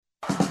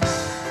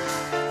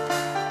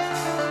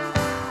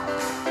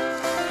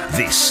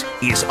This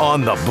is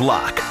On the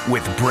Block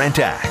with Brent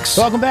Axe.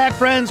 Welcome back,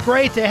 friends.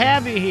 Great to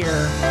have you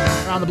here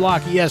on the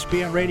block,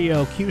 ESPN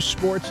Radio,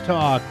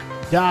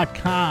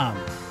 QSportsTalk.com.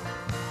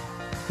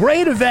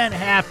 Great event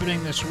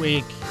happening this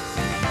week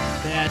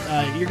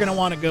that you're going to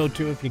want to go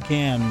to if you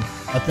can,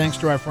 thanks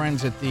to our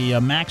friends at the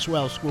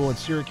Maxwell School at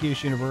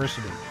Syracuse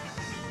University.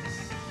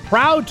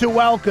 Proud to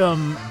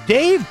welcome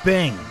Dave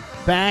Bing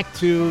back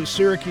to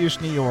Syracuse,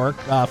 New York,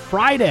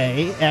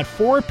 Friday at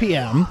 4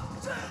 p.m.,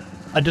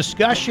 a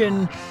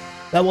discussion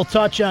that will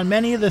touch on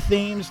many of the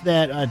themes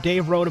that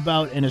Dave wrote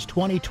about in his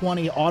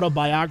 2020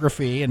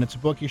 autobiography, and it's a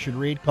book you should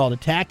read called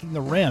Attacking the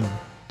Rim.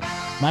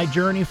 My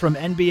journey from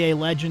NBA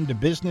legend to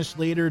business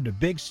leader to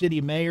big city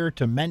mayor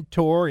to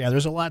mentor. Yeah,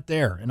 there's a lot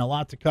there and a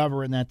lot to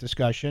cover in that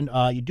discussion.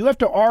 You do have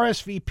to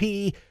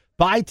RSVP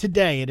by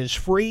today. It is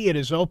free. It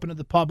is open to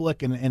the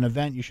public, and an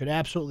event you should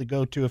absolutely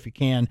go to if you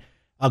can.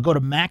 Go to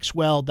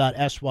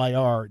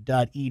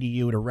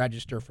maxwell.syr.edu to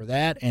register for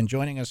that. And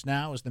joining us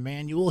now is the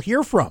man you will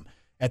hear from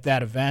at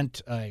that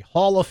event, a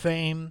Hall of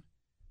Fame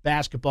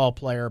basketball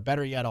player,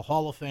 better yet, a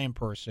Hall of Fame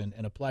person,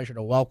 and a pleasure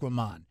to welcome him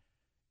on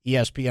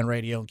ESPN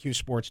Radio and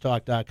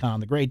QSportsTalk.com.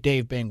 The great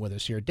Dave Bing with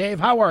us here. Dave,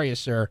 how are you,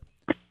 sir?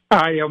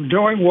 I am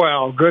doing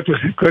well. Good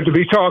to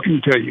be talking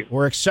to you.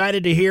 We're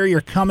excited to hear you're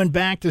coming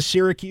back to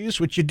Syracuse,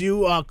 which you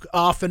do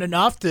often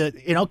enough to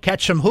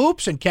catch some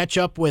hoops and catch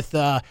up with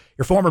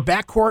your former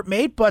backcourt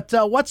mate. But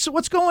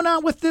what's going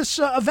on with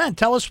this event?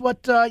 Tell us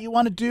what you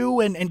want to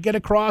do and get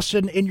across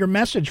in your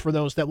message for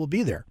those that will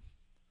be there.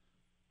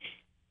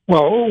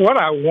 Well, what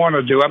I want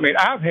to do,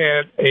 I've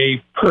had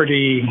a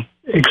pretty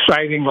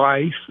exciting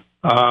life.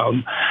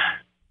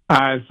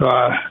 I've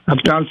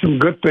done some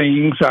good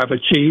things. I've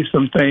achieved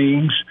some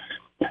things,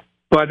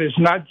 but it's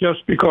not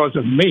just because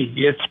of me.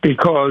 It's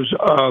because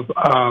of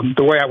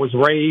the way I was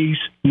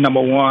raised, number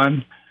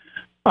one.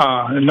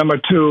 And number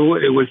two,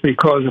 it was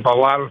because of a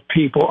lot of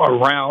people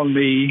around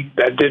me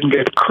that didn't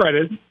get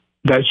credit,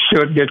 that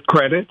should get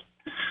credit.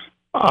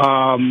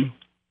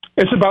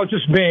 It's about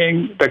just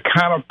being the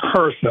kind of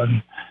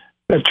person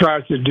that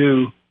tries to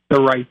do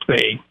the right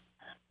thing.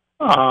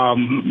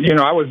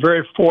 I was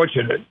very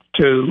fortunate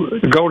to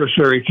go to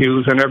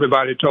Syracuse, and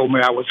everybody told me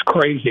I was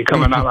crazy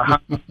coming out of high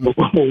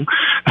school.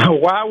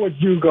 Why would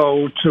you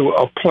go to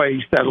a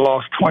place that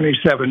lost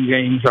 27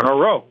 games in a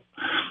row?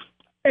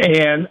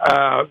 And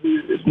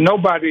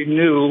nobody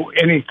knew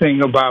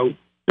anything about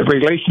the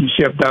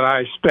relationship that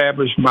I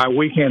established my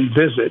weekend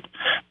visit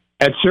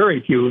at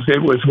Syracuse.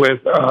 It was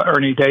with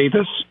Ernie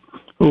Davis,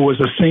 who was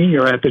a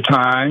senior at the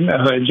time,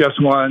 and just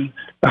won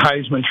the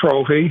Heisman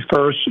Trophy,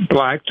 first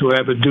black to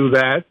ever do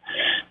that,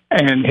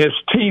 and his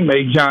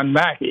teammate, John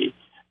Mackey.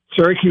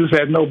 Syracuse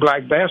had no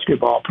black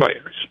basketball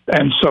players,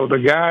 and so the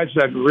guys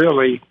that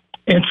really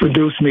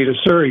introduced me to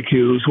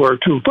Syracuse were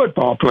two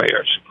football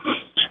players.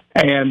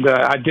 And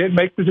I did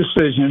make the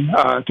decision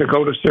to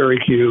go to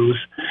Syracuse,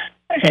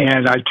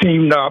 and I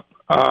teamed up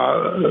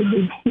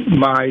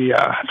my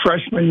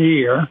freshman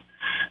year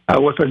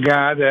with a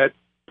guy that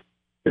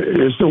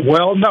is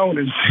well known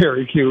in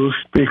Syracuse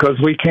because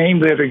we came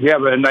there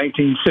together in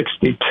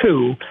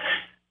 1962.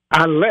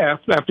 I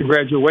left after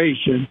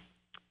graduation.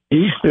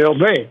 He's still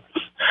there.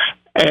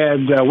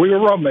 And we were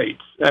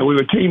roommates. We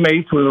were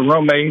teammates. We were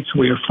roommates.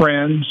 We were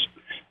friends.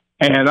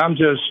 And I'm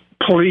just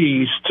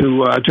pleased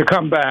to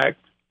come back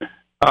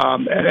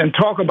and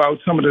talk about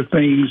some of the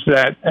things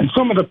and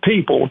some of the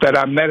people that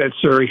I met at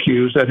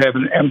Syracuse that have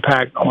an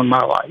impact on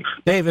my life.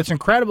 Dave, it's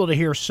incredible to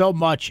hear so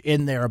much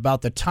in there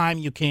about the time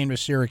you came to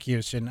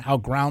Syracuse and how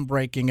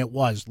groundbreaking it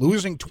was.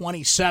 Losing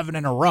 27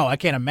 in a row, I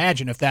can't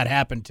imagine if that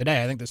happened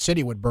today. I think the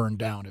city would burn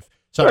down if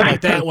something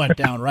like that went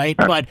down, right?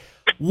 But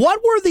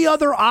what were the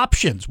other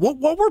options?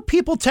 What were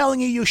people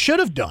telling you should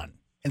have done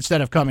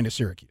instead of coming to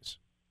Syracuse?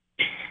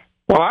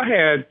 Well, I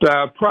had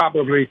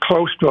probably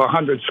close to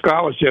 100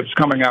 scholarships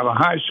coming out of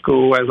high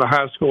school as a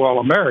high school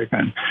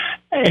All-American.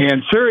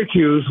 And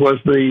Syracuse was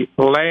the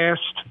last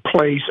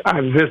place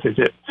I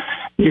visited.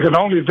 You can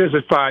only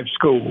visit 5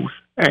 schools.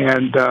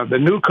 And the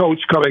new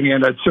coach coming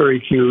in at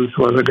Syracuse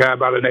was a guy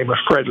by the name of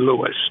Fred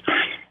Lewis.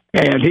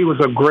 And he was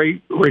a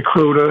great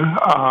recruiter.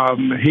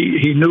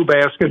 He knew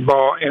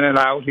basketball in and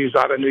out. He's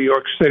out of New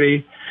York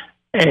City.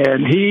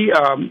 And he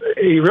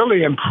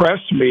really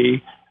impressed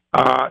me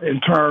in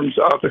terms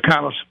of the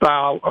kind of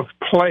style of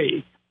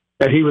play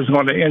that he was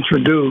going to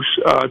introduce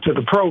to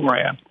the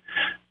program.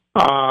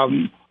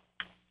 I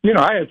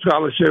had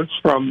scholarships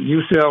from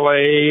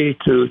UCLA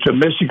to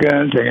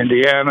Michigan to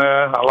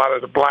Indiana, a lot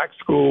of the black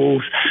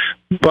schools,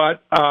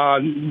 but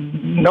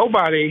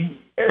nobody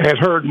had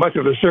heard much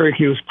of the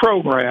Syracuse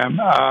program.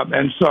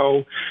 And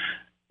so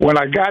when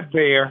I got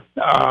there,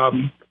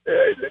 I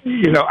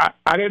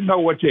didn't know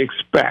what to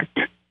expect.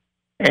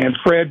 And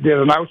Fred did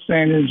an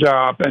outstanding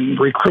job in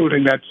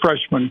recruiting that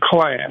freshman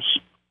class.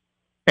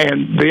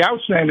 And the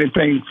outstanding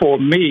thing for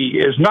me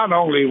is not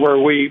only were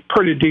we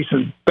pretty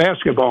decent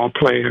basketball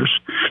players,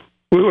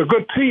 we were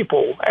good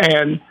people.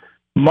 And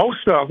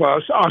most of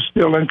us are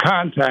still in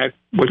contact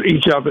with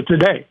each other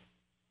today.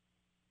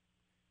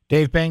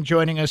 Dave Bang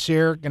joining us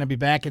here. Going to be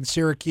back in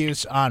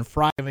Syracuse on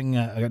Friday, having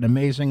an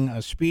amazing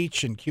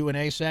speech and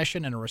Q&A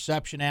session and a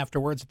reception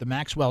afterwards at the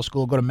Maxwell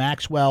School. Go to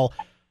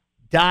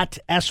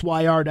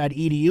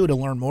maxwell.syr.edu to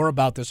learn more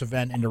about this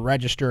event and to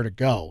register to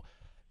go.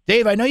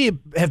 Dave, I know you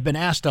have been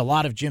asked a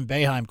lot of Jim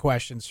Boeheim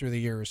questions through the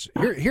years.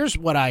 Here's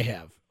what I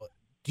have.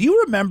 Do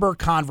you remember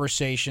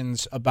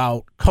conversations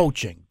about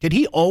coaching? Did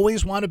he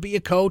always want to be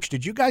a coach?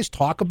 Did you guys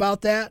talk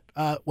about that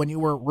when you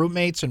were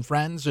roommates and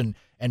friends and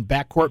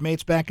backcourt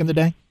mates back in the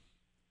day?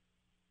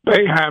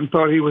 Boeheim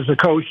thought he was a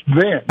coach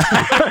then.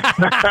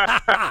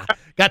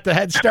 Got the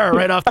head start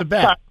right off the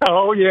bat.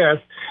 Oh, yes.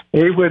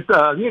 He would,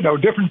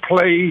 different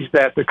plays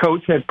that the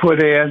coach had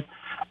put in.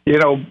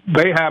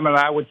 Boeheim and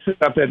I would sit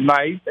up at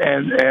night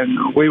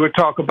and we would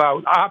talk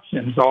about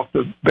options off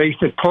the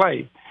basic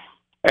play.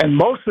 And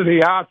most of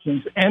the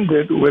options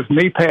ended with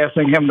me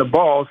passing him the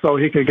ball so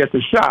he could get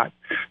the shot.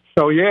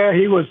 So, yeah,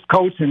 he was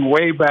coaching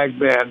way back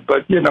then.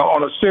 But,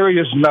 on a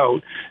serious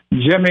note,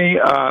 Jimmy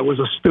was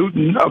a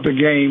student of the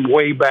game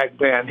way back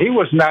then. He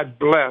was not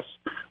blessed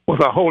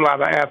with a whole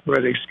lot of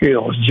athletic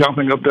skills,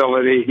 jumping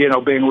ability,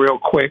 being real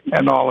quick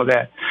and all of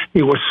that.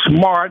 He was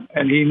smart,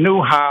 and he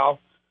knew how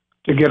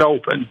to get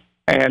open.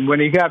 And when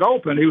he got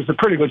open, he was a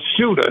pretty good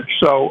shooter.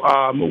 So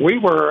we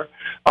were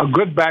a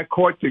good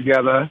backcourt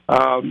together,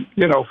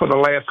 for the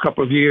last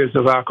couple of years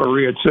of our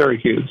career at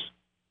Syracuse.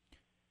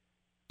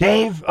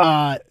 Dave,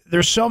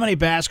 there's so many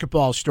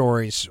basketball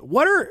stories.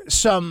 What are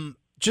some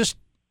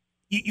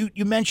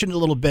you mentioned a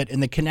little bit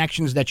in the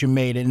connections that you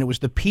made, and it was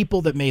the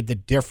people that made the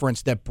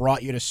difference that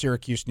brought you to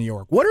Syracuse, New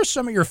York. What are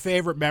some of your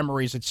favorite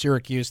memories at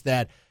Syracuse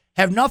that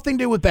have nothing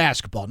to do with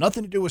basketball,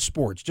 nothing to do with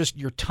sports, just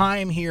your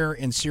time here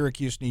in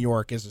Syracuse, New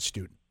York as a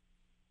student?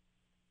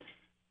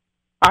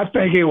 I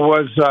think it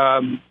was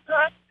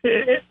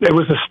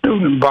a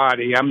student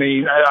body. I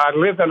mean, I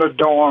lived in a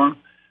dorm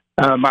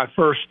my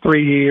first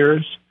 3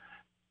 years,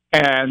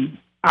 and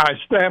I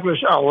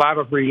established a lot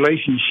of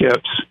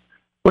relationships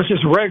with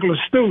just regular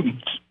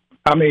students.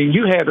 I mean,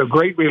 you had a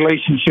great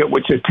relationship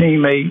with your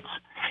teammates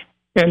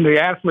and the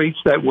athletes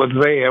that were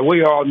there.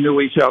 We all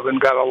knew each other and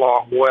got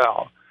along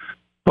well.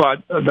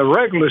 But the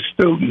regular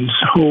students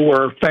who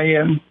were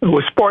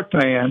sport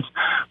fans,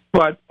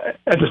 but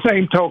at the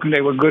same token,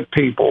 they were good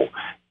people.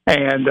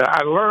 And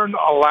I learned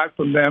a lot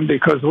from them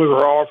because we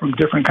were all from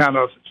different kind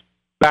of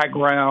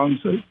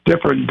backgrounds,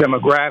 different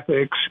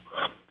demographics.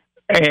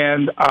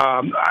 And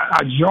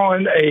I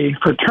joined a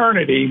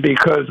fraternity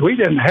because we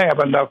didn't have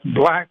enough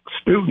black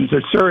students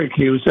at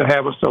Syracuse to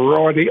have a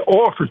sorority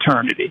or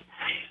fraternity.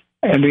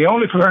 And the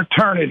only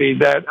fraternity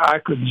that I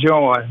could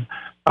join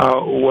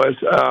was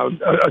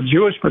a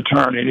Jewish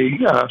fraternity,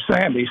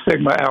 SAMI,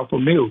 Sigma Alpha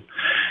Mu.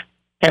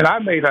 And I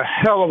made a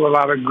hell of a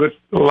lot of good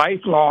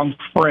lifelong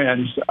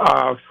friends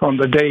from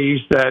the days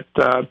that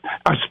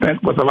I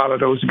spent with a lot of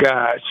those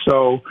guys.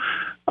 So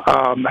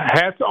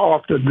hats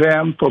off to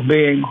them for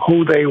being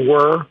who they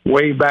were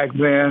way back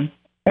then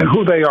and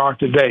who they are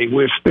today.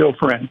 We're still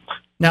friends.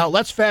 Now,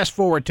 let's fast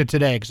forward to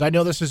today, because I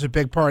know this is a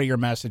big part of your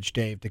message,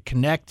 Dave, to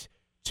connect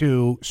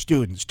to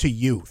students, to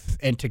youth,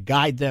 and to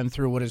guide them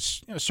through what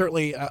is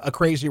certainly a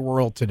crazy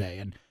world today.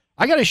 And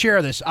I got to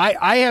share this.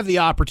 I have the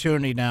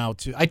opportunity now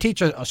I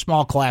teach a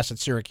small class at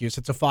Syracuse.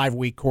 It's a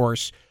 5-week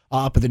course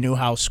up at the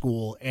Newhouse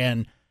School,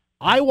 and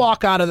I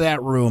walk out of that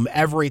room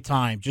every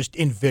time just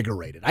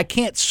invigorated. I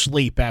can't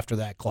sleep after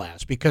that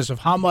class because of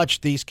how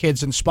much these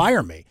kids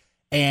inspire me.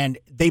 And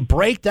they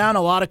break down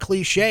a lot of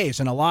cliches,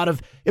 and a lot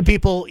of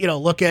people,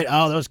 look at,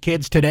 those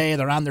kids today,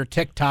 they're on their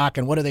TikTok,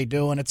 and what are they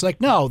doing? It's like,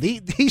 no,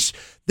 this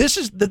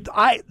is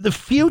the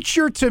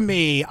future to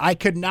me. I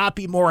could not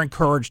be more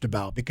encouraged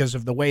about because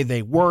of the way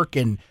they work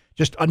and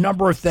just a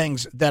number of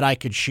things that I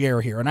could share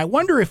here. And I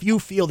wonder if you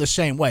feel the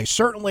same way.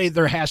 Certainly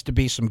there has to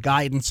be some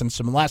guidance and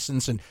some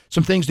lessons and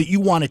some things that you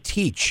want to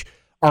teach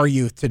our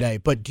youth today.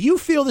 But do you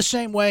feel the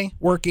same way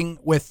working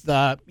with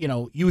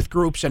youth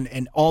groups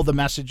and all the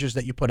messages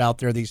that you put out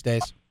there these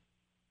days?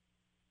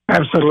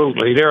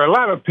 Absolutely. There are a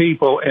lot of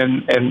people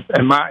in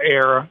my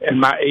era, in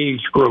my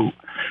age group,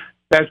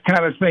 that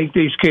kind of think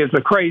these kids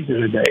are crazy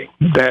today,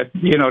 that,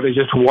 they're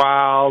just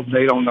wild.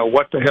 They don't know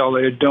what the hell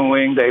they're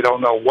doing. They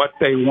don't know what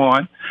they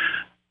want.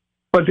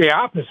 But the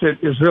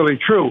opposite is really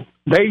true.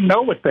 They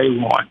know what they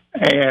want.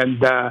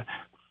 And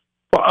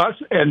for us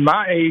in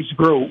my age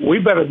group, we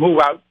better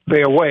move out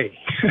their way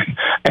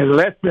and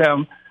let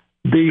them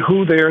be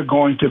who they're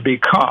going to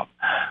become.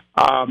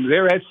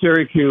 They're at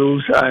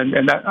Syracuse,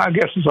 and I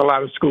guess there's a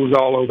lot of schools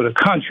all over the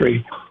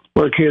country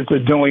where kids are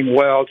doing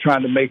well,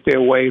 trying to make their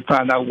way,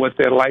 find out what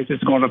their life is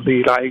going to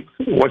be like,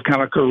 what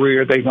kind of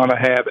career they're going to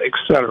have, et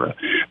cetera.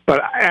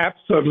 But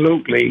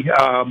absolutely,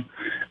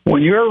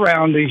 when you're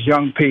around these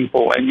young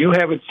people and you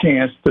have a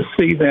chance to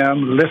see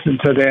them, listen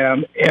to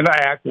them,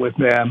 interact with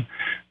them,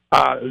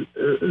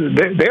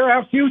 they're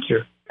our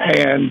future.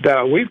 And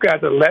we've got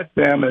to let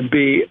them and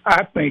be,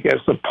 I think, as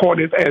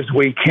supportive as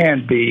we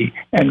can be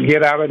and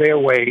get out of their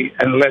way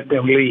and let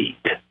them lead.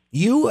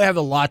 You have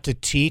a lot to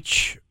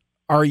teach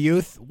our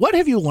youth. What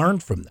have you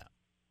learned from them?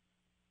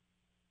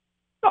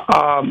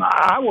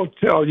 I will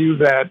tell you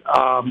that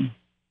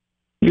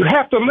you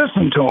have to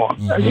listen to them.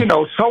 Mm-hmm. You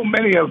know, so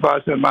many of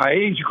us in my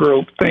age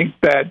group think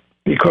that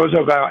because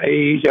of our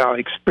age, our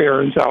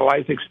experience, our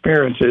life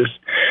experiences,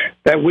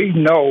 that we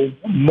know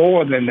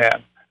more than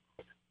them.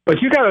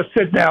 But you got to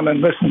sit down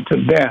and listen to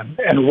them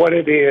and what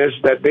it is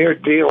that they're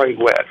dealing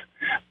with,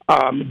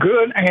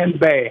 good and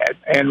bad,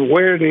 and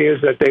where it is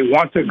that they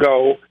want to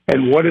go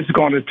and what it's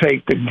going to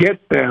take to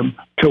get them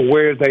to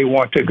where they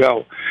want to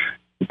go.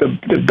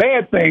 The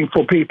bad thing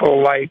for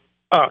people like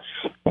us,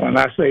 when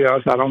I say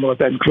us, I don't know if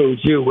that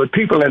includes you, but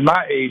people in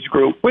my age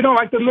group, we don't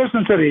like to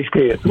listen to these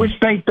kids. We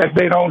think that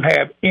they don't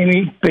have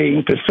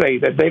anything to say,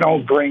 that they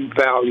don't bring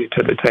value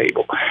to the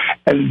table.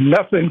 And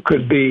nothing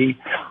could be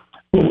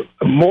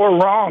more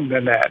wrong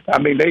than that. I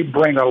mean, they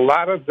bring a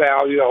lot of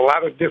value, a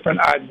lot of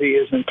different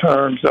ideas in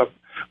terms of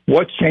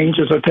what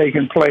changes are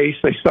taking place.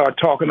 They start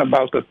talking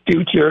about the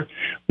future.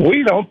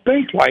 We don't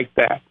think like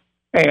that.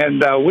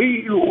 And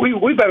we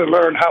better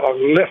learn how to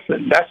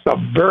listen. That's a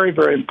very,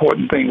 very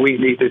important thing we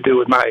need to do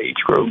with my age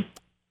group.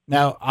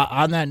 Now,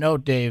 on that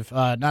note, Dave,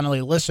 not only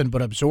listen,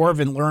 but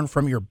absorb and learn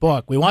from your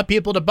book. We want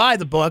people to buy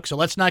the book, so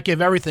let's not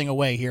give everything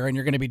away here. And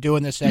you're going to be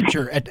doing this at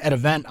your at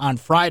event on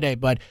Friday.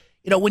 But,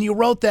 you know, when you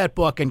wrote that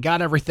book and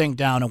got everything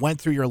down and went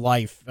through your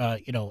life,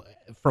 you know,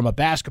 from a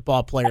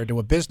basketball player to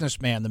a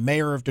businessman, the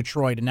mayor of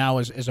Detroit, and now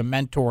as a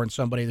mentor and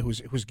somebody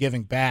who's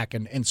giving back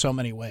in so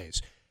many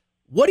ways,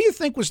 what do you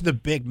think was the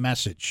big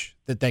message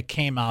that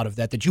came out of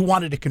that you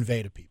wanted to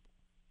convey to people?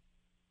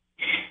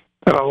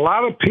 A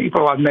lot of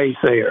people are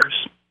naysayers.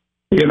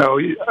 You know,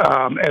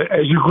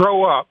 as you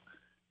grow up,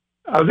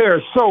 there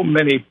are so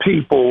many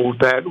people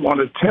that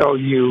want to tell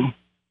you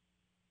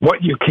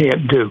what you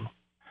can't do.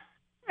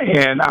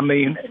 And, I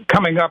mean,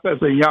 coming up as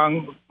a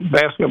young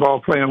basketball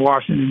player in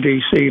Washington,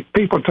 D.C.,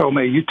 people told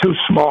me, you're too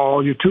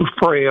small, you're too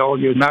frail,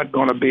 you're not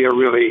going to be a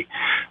really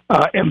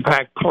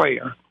impact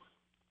player.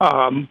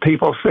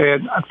 People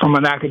said, from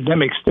an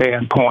academic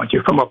standpoint,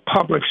 you're from a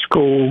public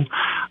school,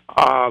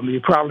 you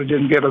probably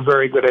didn't get a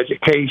very good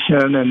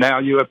education, and now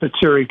you're up at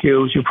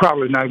Syracuse, you're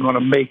probably not going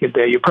to make it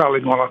there. You're probably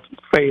going to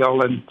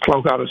fail and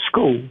flunk out of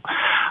school.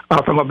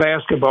 From a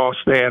basketball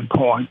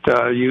standpoint,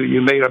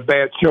 you made a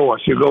bad choice.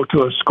 You go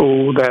to a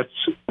school that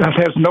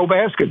has no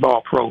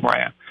basketball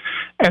program.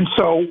 And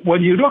so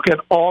when you look at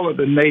all of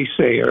the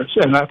naysayers,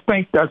 and I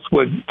think that's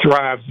what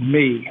drives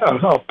me,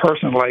 a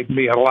person like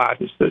me, a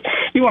lot, is that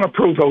you want to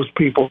prove those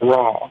people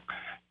wrong.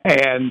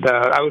 And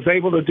I was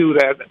able to do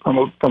that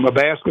from a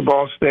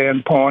basketball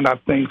standpoint. I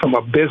think from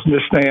a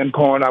business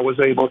standpoint, I was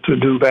able to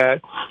do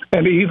that.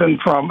 And even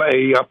from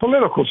a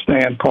political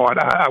standpoint,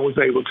 I was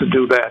able to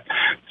do that.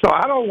 So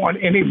I don't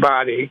want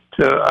anybody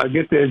to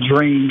get their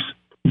dreams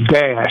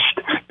dashed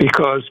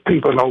because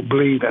people don't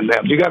believe in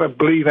them. You got to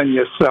believe in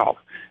yourself.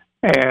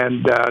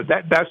 And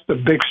that's the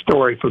big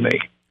story for me.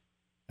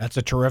 That's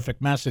a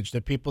terrific message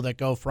that people that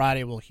go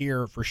Friday will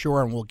hear for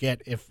sure and will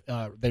get if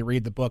they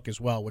read the book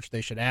as well, which they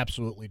should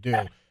absolutely do.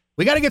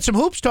 We got to get some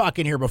hoops talk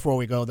in here before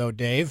we go, though,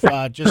 Dave.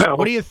 What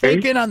are you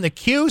thinking on the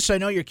Cuse? I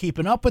know you're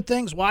keeping up with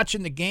things,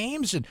 watching the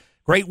games, and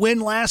great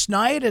win last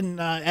night. And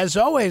as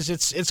always,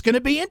 it's going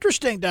to be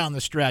interesting down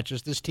the stretch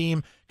as this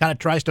team kind of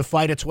tries to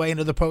fight its way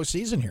into the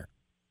postseason here.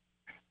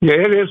 Yeah,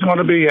 it is going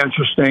to be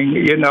interesting.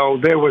 You know,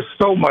 there was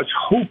so much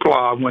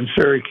hoopla when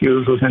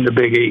Syracuse was in the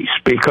Big East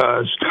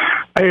because,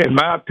 in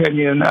my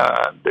opinion,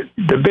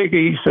 the Big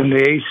East and the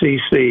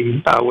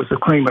ACC was the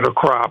cream of the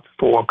crop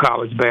for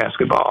college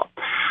basketball.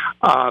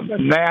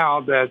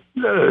 Now that,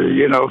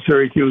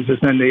 Syracuse is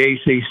in the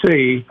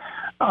ACC,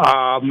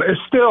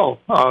 it's still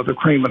the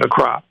cream of the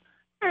crop.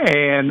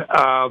 And,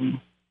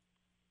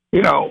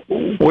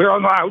 we're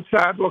on the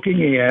outside looking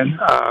in.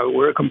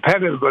 We're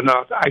competitive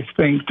enough, I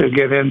think, to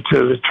get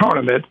into the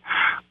tournament.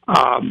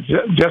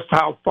 Just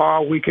how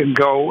far we can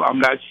go, I'm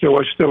not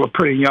sure. It's still a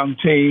pretty young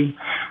team.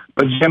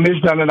 But Jimmy's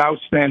done an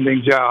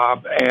outstanding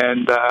job,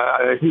 and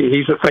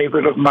he's a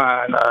favorite of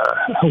mine,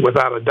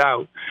 without a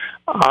doubt.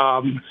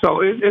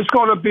 So it's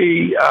going to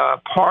be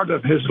part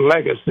of his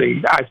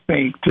legacy, I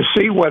think, to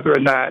see whether or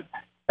not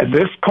at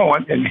this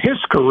point in his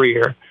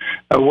career,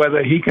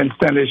 whether he can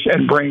finish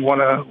and bring one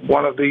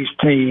of these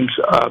teams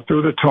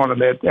through the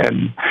tournament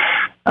and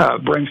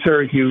bring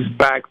Syracuse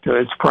back to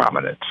its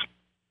prominence.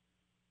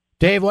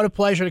 Dave, what a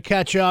pleasure to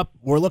catch up.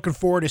 We're looking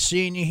forward to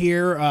seeing you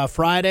here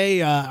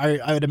Friday.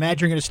 I would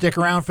imagine you're going to stick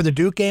around for the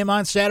Duke game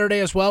on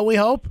Saturday as well, we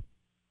hope?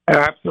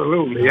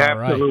 Absolutely,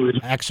 All absolutely.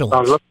 Right.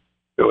 Excellent. Look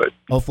to it.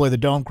 Hopefully the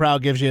Dome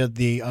crowd gives you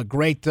the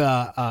great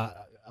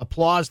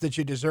applause that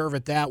you deserve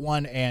at that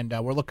one, and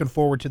we're looking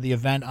forward to the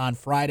event on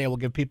Friday. We'll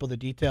give people the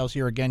details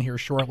here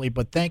shortly,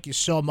 but thank you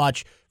so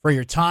much for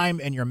your time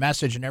and your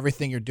message and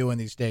everything you're doing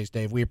these days,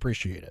 Dave. We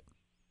appreciate it.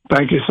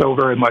 Thank you so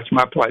very much.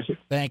 My pleasure.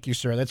 Thank you,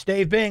 sir. That's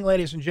Dave Bing,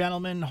 ladies and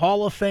gentlemen,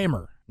 Hall of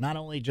Famer, not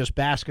only just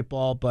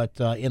basketball, but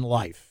in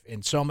life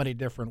in so many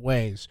different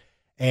ways.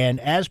 And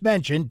as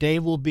mentioned,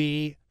 Dave will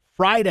be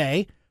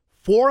Friday,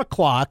 4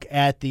 o'clock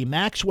at the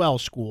Maxwell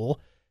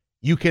School.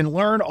 You can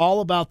learn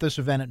all about this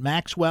event at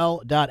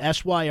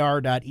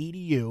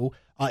maxwell.syr.edu.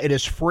 It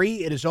is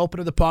free. It is open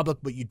to the public,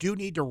 but you do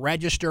need to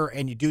register,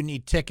 and you do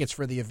need tickets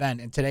for the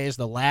event. And today is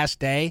the last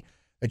day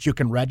that you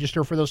can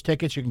register for those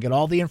tickets. You can get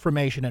all the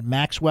information at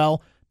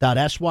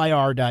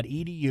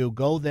maxwell.syr.edu.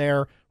 Go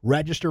there,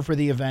 register for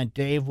the event.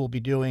 Dave will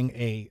be doing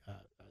a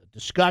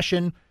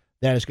discussion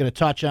that is going to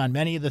touch on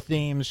many of the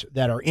themes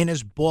that are in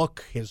his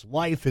book, his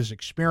life, his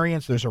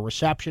experience. There's a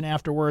reception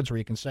afterwards where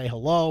you can say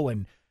hello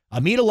and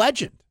meet a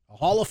legend, a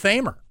Hall of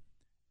Famer.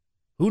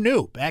 Who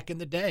knew back in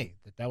the day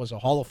that was a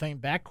Hall of Fame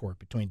backcourt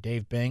between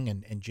Dave Bing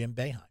and Jim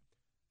Boeheim?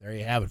 There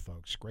you have it,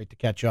 folks. Great to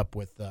catch up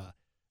with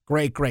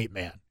great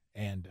man,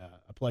 and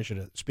a pleasure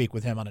to speak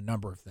with him on a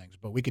number of things.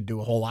 But we could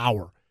do a whole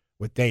hour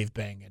with Dave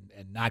Bing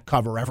and not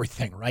cover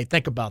everything, right?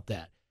 Think about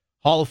that.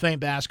 Hall of Fame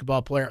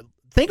basketball player.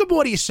 Think of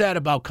what he said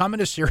about coming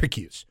to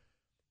Syracuse.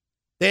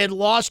 They had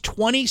lost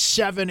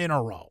 27 in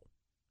a row.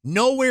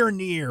 Nowhere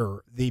near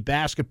the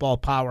basketball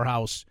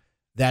powerhouse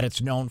that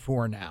it's known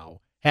for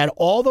now. Had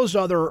all those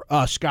other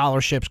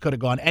scholarships, could have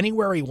gone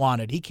anywhere he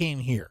wanted. He came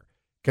here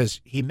because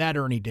he met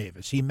Ernie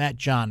Davis. He met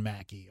John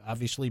Mackey.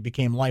 Obviously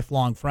became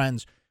lifelong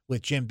friends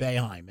with Jim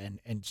Boeheim.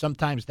 And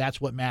sometimes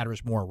that's what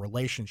matters more,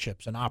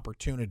 relationships and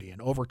opportunity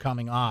and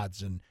overcoming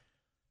odds. And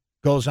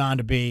goes on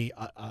to be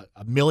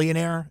a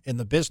millionaire in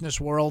the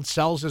business world,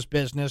 sells his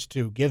business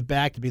to give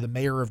back, to be the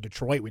mayor of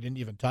Detroit. We didn't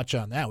even touch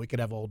on that. We could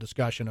have a whole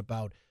discussion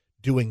about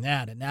doing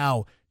that. And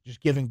now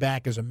just giving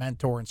back as a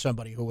mentor and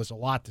somebody who has a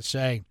lot to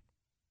say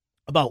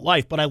about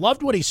life. But I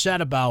loved what he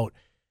said about,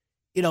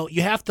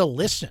 you have to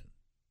listen,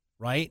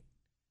 right?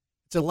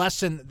 It's a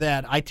lesson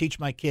that I teach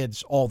my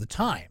kids all the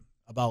time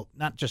about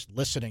not just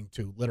listening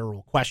to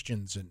literal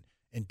questions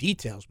and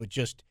details, but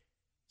just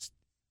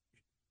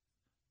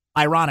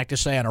ironic to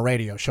say on a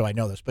radio show, I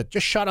know this, but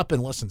just shut up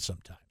and listen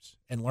sometimes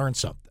and learn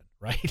something,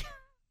 right?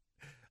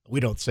 We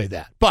don't say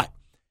that. But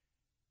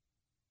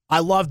I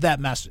love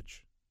that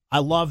message. I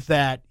love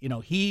that,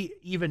 he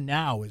even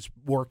now is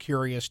more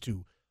curious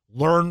to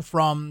learn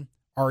from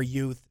our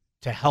youth,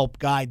 to help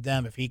guide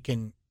them. If he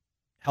can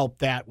help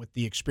that with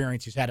the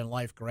experience he's had in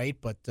life, great.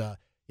 But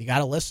you got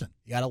to listen.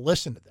 You got to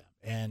listen to them,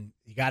 and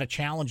you got to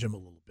challenge them a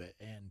little bit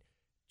and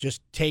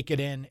just take it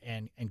in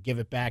and give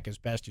it back as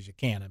best as you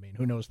can. I mean,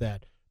 who knows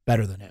that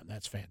better than him?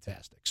 That's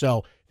fantastic. So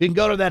if you can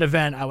go to that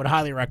event, I would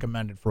highly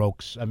recommend it,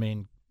 folks. I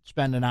mean,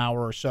 spend an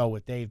hour or so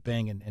with Dave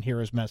Bing and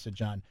hear his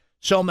message on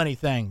so many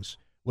things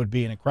would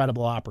be an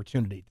incredible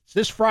opportunity. It's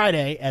this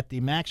Friday at the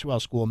Maxwell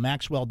School,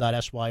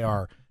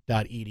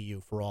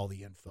 maxwell.syr.edu for all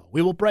the info.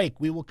 We will break.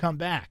 We will come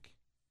back.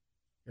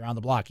 You're on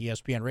the block,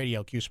 ESPN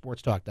Radio,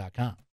 QSportsTalk.com.